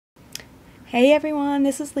Hey everyone,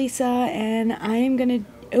 this is Lisa, and I am going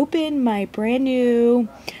to open my brand new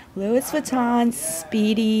Louis Vuitton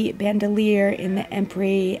Speedy Bandouliere in the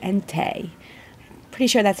Empreinte. Pretty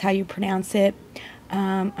sure that's how you pronounce it.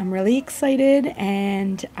 I'm really excited,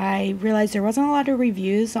 and I realized there wasn't a lot of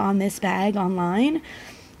reviews on this bag online,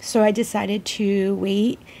 so I decided to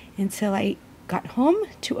wait until I got home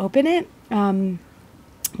to open it,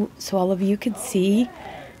 so all of you could see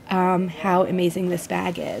how amazing this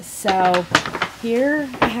bag is. So here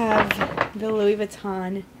I have the Louis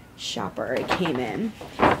Vuitton shopper it came in,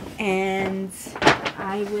 and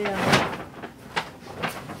I will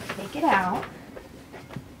take it out.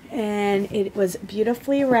 And it was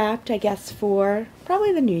beautifully wrapped, I guess, for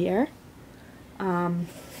probably the new year. And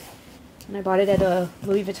I bought it at a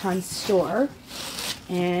Louis Vuitton store,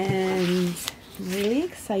 and I'm really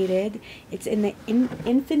excited. It's in the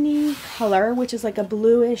infini color, which is like a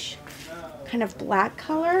bluish kind of black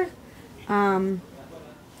color.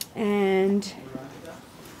 And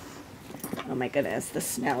oh my goodness, the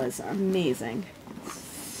smell is amazing.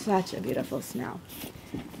 Such a beautiful smell.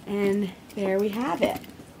 And there we have it.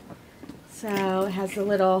 So it has the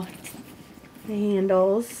little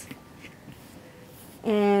handles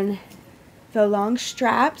and the long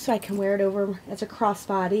strap, so I can wear it over as a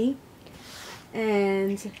crossbody.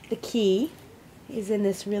 And the key is in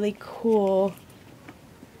this really cool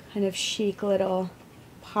kind of chic little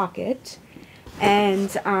pocket. And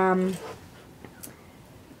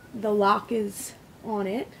the lock is on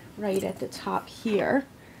it right at the top here.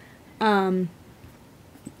 And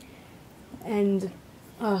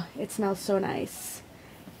oh, it smells so nice.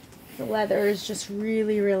 The leather is just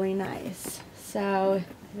really, really nice. So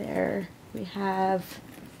there we have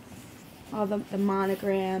all the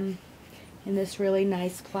monogram in this really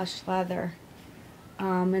nice plush leather.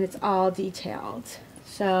 And it's all detailed.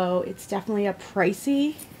 So it's definitely a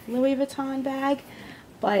pricey Louis Vuitton bag,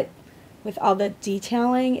 but with all the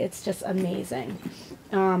detailing, it's just amazing.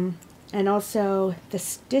 And also the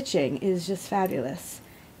stitching is just fabulous.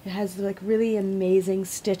 It has like really amazing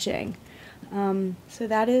stitching. So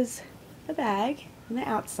that is the bag on the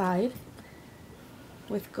outside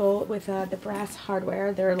with gold, with the brass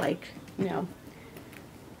hardware. They're like, you know,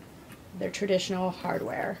 they're traditional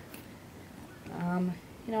hardware.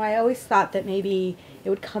 You know, I always thought that maybe it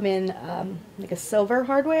would come in like a silver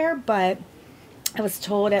hardware, but I was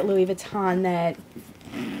told at Louis Vuitton that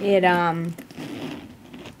it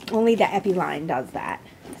only the Epi line does that.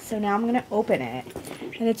 So now I'm going to open it,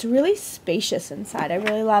 and it's really spacious inside. I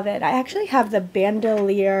really love it. I actually have the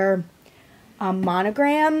Bandouliere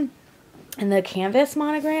monogram and the canvas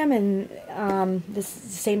monogram, and this is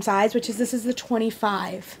the same size, which is, this is the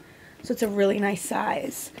 25. So it's a really nice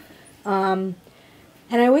size.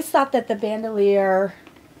 And I always thought that the Bandouliere,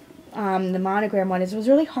 the monogram one, was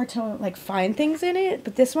really hard to like find things in it,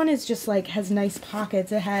 but this one is just like has nice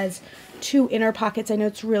pockets. It has 2 inner pockets. I know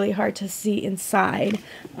it's really hard to see inside,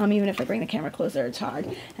 even if I bring the camera closer, it's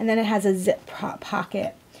hard. And then it has a zip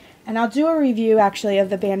pocket. And I'll do a review actually of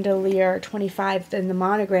the Bandouliere 25 and the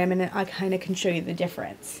monogram, and I kind of can show you the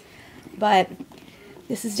difference. But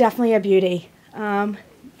this is definitely a beauty.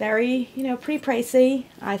 Very, you know, pretty pricey,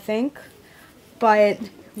 I think, but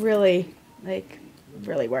really, like,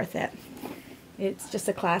 really worth it. It's just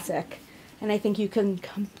a classic, and I think you can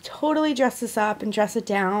totally dress this up and dress it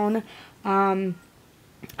down. I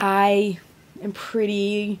am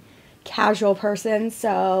pretty casual person,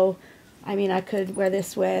 so I mean, I could wear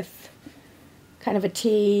this with kind of a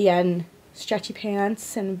tee and stretchy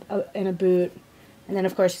pants and a boot, and then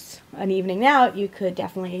of course an evening out you could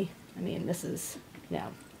definitely, I mean, this is, you know,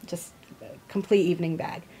 just a complete evening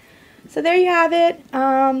bag. So there you have it.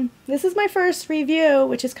 This is my first review,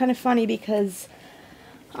 which is kind of funny because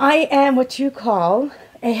I am what you call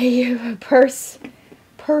a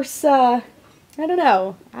I don't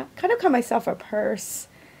know, I kind of call myself a purse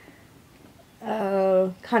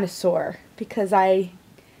connoisseur, because I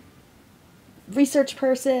research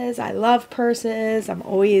purses. I love purses. I'm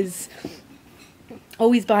always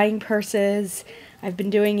buying purses. I've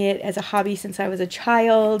been doing it as a hobby since I was a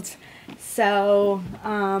child. So,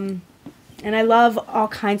 and I love all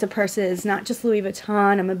kinds of purses, not just Louis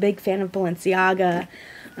Vuitton. I'm a big fan of Balenciaga.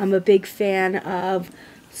 I'm a big fan of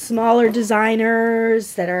smaller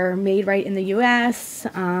designers that are made right in the U.S.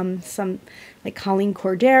 Some like Colleen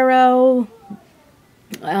Cordero.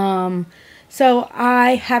 So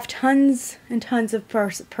I have tons and tons of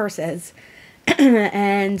purses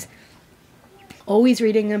and always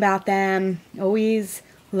reading about them, always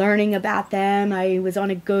learning about them. I was on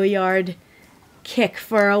a Goyard kick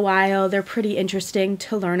for a while. They're pretty interesting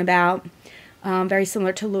to learn about. very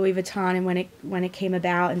similar to Louis Vuitton and when it came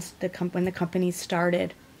about and when the company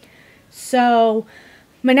started. So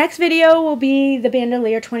my next video will be the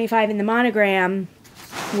Bandouliere 25 in the monogram,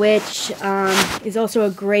 which is also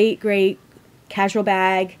a great casual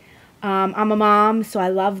bag. I'm a mom, so I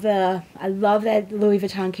love that Louis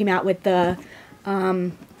Vuitton came out with the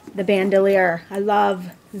Bandouliere. I love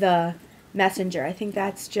the Messenger. I think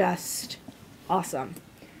that's just awesome.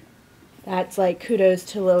 That's like kudos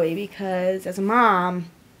to Louis, because as a mom,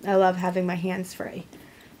 I love having my hands free.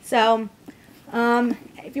 So,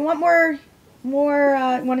 if you want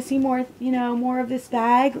want to see more, more of this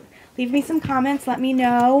bag, leave me some comments. Let me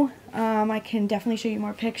know. I can definitely show you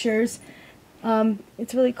more pictures.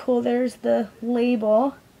 It's really cool. There's the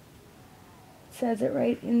label. It says it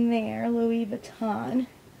right in there, Louis Vuitton.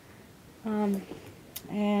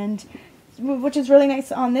 And which is really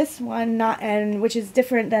nice on this one, which is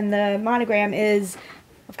different than the monogram, is,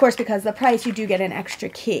 of course, because the price, you do get an extra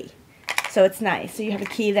key. So it's nice. So you have a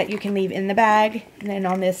key that you can leave in the bag, and then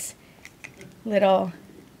on this little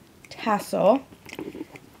tassel,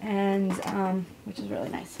 and which is really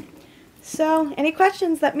nice. So any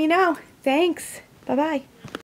questions, let me know. Thanks. Bye-bye.